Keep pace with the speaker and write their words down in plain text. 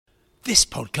This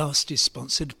podcast is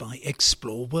sponsored by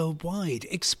Explore Worldwide.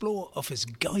 Explore offers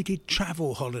guided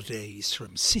travel holidays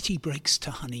from city breaks to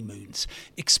honeymoons.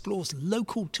 Explore's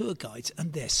local tour guides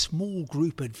and their small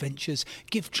group adventures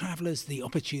give travellers the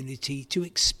opportunity to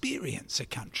experience a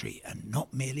country and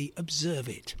not merely observe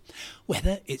it.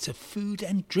 Whether it's a food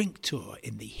and drink tour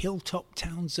in the hilltop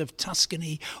towns of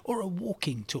Tuscany or a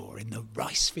walking tour in the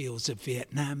rice fields of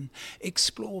Vietnam,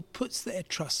 Explore puts their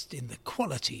trust in the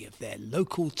quality of their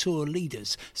local tour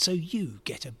leaders so you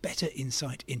get a better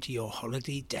insight into your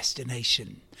holiday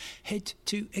destination. Head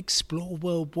to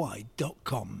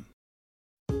exploreworldwide.com.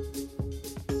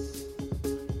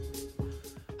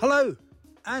 Hello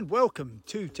and welcome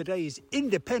to today's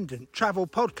independent travel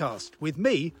podcast with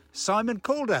me, Simon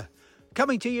Calder,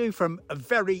 coming to you from a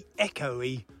very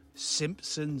echoey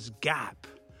Simpsons Gap.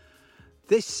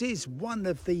 This is one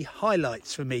of the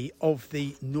highlights for me of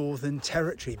the Northern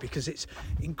Territory because it's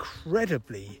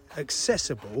incredibly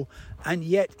accessible and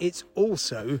yet it's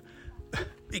also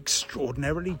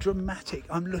extraordinarily dramatic.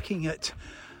 I'm looking at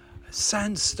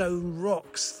sandstone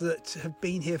rocks that have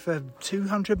been here for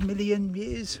 200 million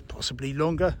years, possibly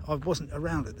longer. I wasn't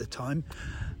around at the time.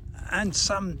 And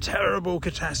some terrible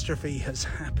catastrophe has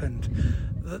happened.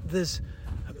 There's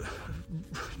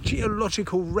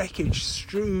geological wreckage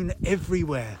strewn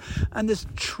everywhere, and there's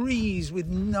trees with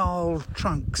gnarled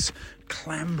trunks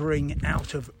clambering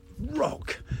out of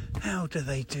rock. How do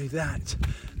they do that?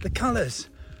 The colours,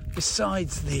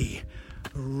 besides the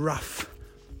rough,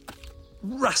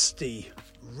 rusty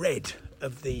red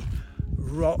of the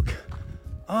rock,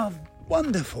 are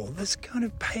wonderful. There's kind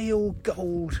of pale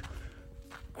gold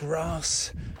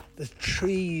grass, the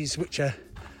trees which are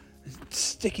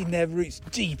sticking their roots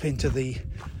deep into the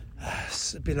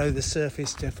below the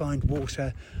surface to find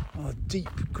water are deep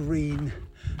green,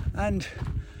 and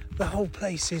the whole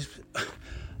place is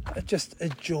just a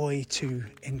joy to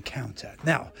encounter.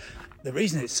 Now, the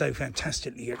reason it's so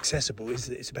fantastically accessible is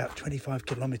that it's about 25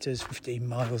 kilometres, 15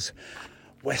 miles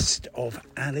west of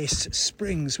Alice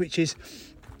Springs, which is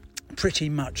pretty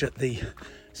much at the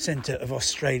centre of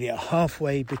Australia,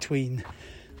 halfway between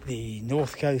the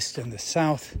north coast and the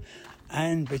south,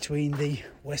 and between the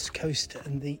west coast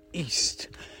and the east.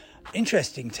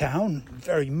 Interesting town,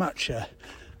 very much a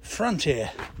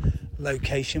frontier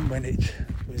location when it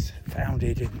was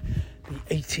founded in the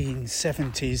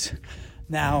 1870s.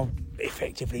 Now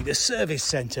effectively the service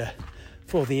centre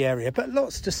for the area, but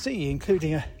lots to see,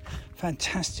 including a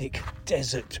fantastic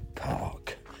desert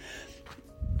park.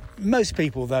 Most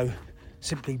people, though,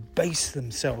 simply base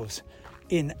themselves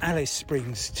in Alice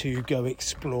Springs to go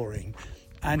exploring,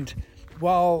 and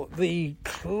while the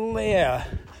clear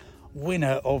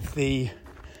winner of the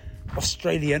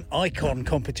Australian Icon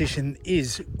competition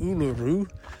is Uluru,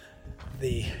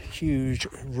 the huge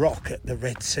rock at the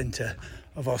red centre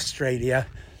of Australia,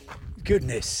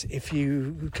 goodness, if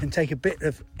you can take a bit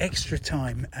of extra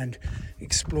time and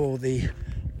explore the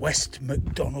West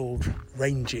MacDonald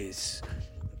Ranges,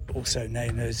 also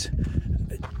known as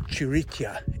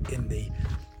Turitea in the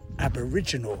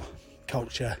Aboriginal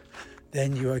culture,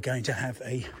 then you are going to have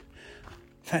a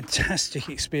fantastic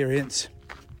experience.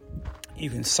 You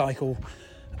can cycle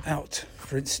out,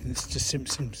 for instance, to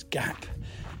Simpsons Gap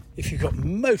if you've got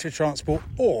motor transport,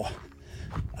 or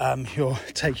you're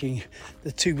taking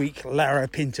the 2-week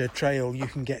Larapinta Trail. You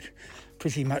can get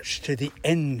pretty much to the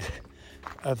end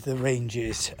of the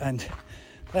ranges, and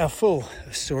they are full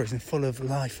of stories and full of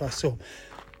life. I saw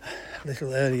a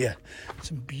little earlier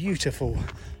some beautiful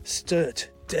Sturt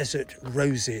desert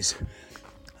roses,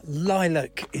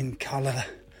 lilac in colour,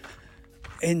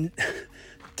 in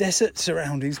desert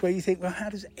surroundings where you think, well, how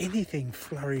does anything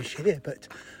flourish here? But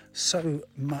so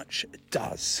much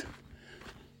does.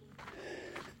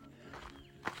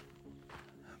 I'm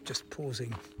just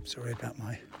pausing, sorry about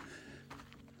my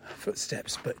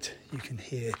footsteps, but you can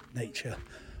hear nature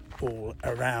all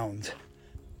around.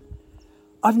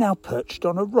 I've now perched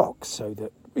on a rock so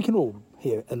that we can all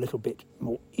hear a little bit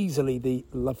more easily the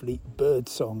lovely bird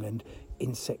song and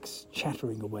insects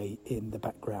chattering away in the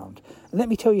background. And let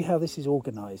me tell you how this is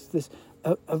organised. There's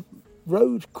a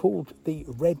road called the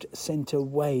Red Centre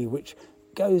Way, which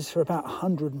goes for about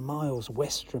 100 miles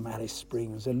west from Alice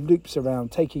Springs and loops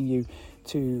around, taking you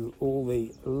to all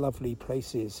the lovely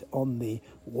places on the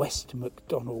West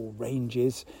MacDonald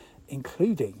Ranges,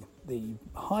 including the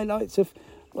highlights of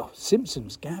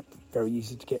Simpsons Gap, very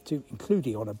easy to get to,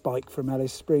 including on a bike from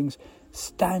Alice Springs,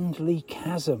 Stanley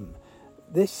Chasm.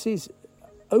 This is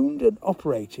owned and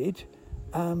operated,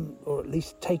 or at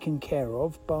least taken care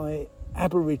of, by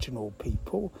Aboriginal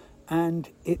people, and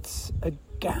it's a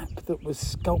gap that was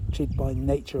sculpted by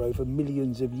nature over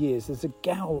millions of years. There's a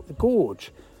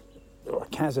gorge, or a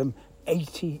chasm,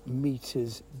 80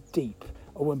 metres deep.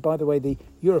 Oh, and by the way, the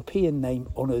European name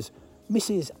honours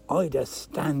Mrs. Ida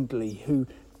Stanley, who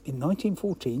in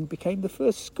 1914 became the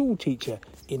first school teacher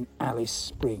in Alice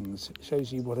Springs. It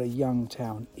shows you what a young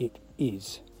town it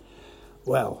is.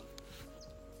 Well,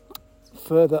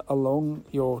 further along,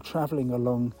 you're travelling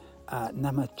along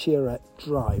Namatjira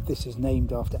Drive. This is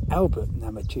named after Albert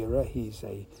Namatjira. He's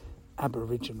a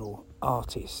Aboriginal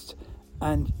artist.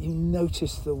 And you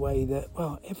notice the way that,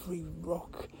 well, every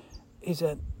rock is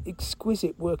an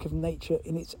exquisite work of nature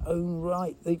in its own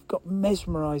right. They've got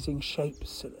mesmerising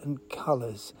shapes and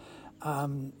colours.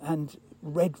 And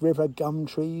Red River gum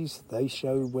trees, they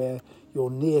show where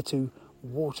you're near to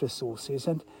water sources.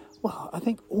 And, well, I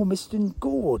think Ormiston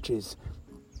Gorge is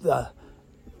the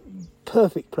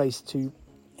perfect place to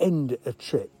end a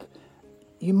trip.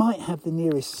 You might have the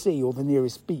nearest sea or the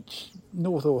nearest beach,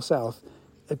 north or south,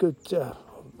 a good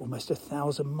almost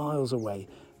 1,000 miles away,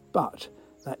 but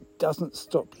that doesn't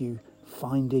stop you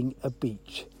finding a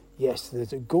beach. Yes,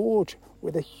 there's a gorge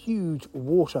with a huge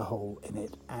water hole in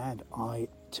it, and I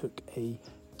took a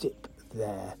dip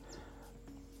there.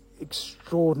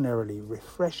 Extraordinarily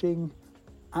refreshing,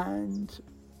 and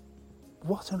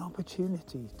what an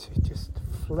opportunity to just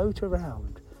float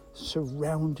around,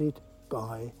 surrounded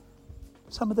by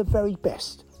some of the very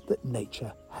best that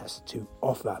nature has to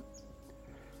offer.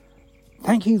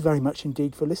 Thank you very much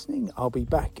indeed for listening. I'll be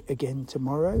back again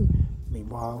tomorrow.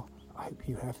 Meanwhile, I hope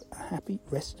you have a happy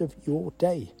rest of your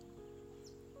day.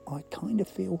 I kind of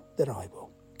feel that I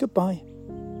will. Goodbye.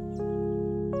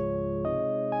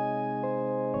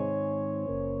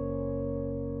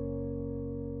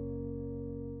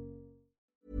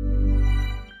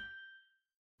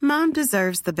 Mom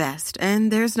deserves the best,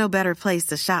 and there's no better place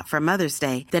to shop for Mother's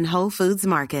Day than Whole Foods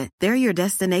Market. They're your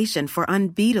destination for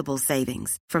unbeatable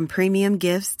savings, from premium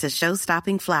gifts to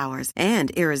show-stopping flowers and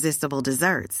irresistible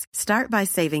desserts. Start by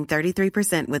saving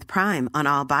 33% with Prime on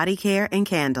all body care and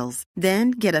candles.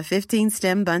 Then get a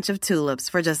 15-stem bunch of tulips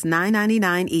for just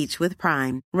 $9.99 each with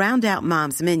Prime. Round out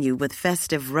Mom's menu with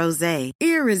festive rosé,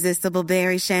 irresistible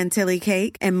berry chantilly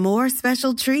cake, and more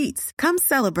special treats. Come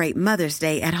celebrate Mother's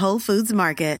Day at Whole Foods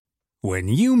Market. When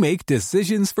you make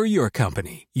decisions for your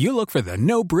company, you look for the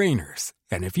no-brainers.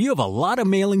 And if you have a lot of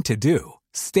mailing to do,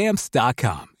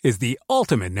 Stamps.com is the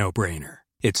ultimate no-brainer.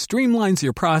 It streamlines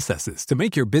your processes to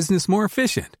make your business more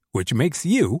efficient, which makes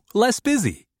you less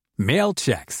busy. Mail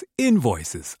checks,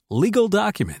 invoices, legal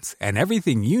documents, and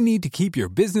everything you need to keep your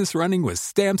business running with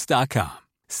Stamps.com.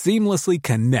 Seamlessly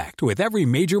connect with every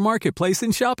major marketplace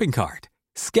and shopping cart.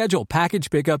 Schedule package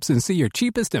pickups and see your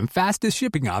cheapest and fastest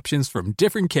shipping options from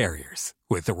different carriers,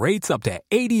 with rates up to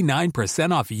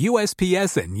 89% off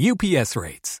USPS and UPS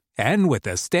rates. And with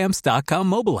the Stamps.com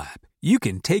mobile app, you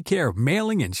can take care of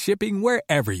mailing and shipping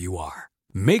wherever you are.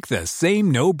 Make the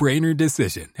same no-brainer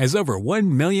decision as over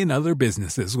 1 million other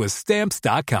businesses with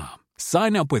Stamps.com.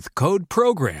 Sign up with code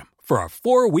PROGRAM for a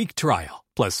 4-week trial,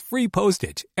 plus free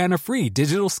postage and a free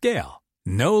digital scale.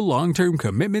 No long-term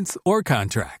commitments or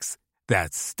contracts.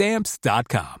 That's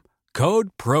Stamps.com.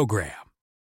 Code PROGRAM.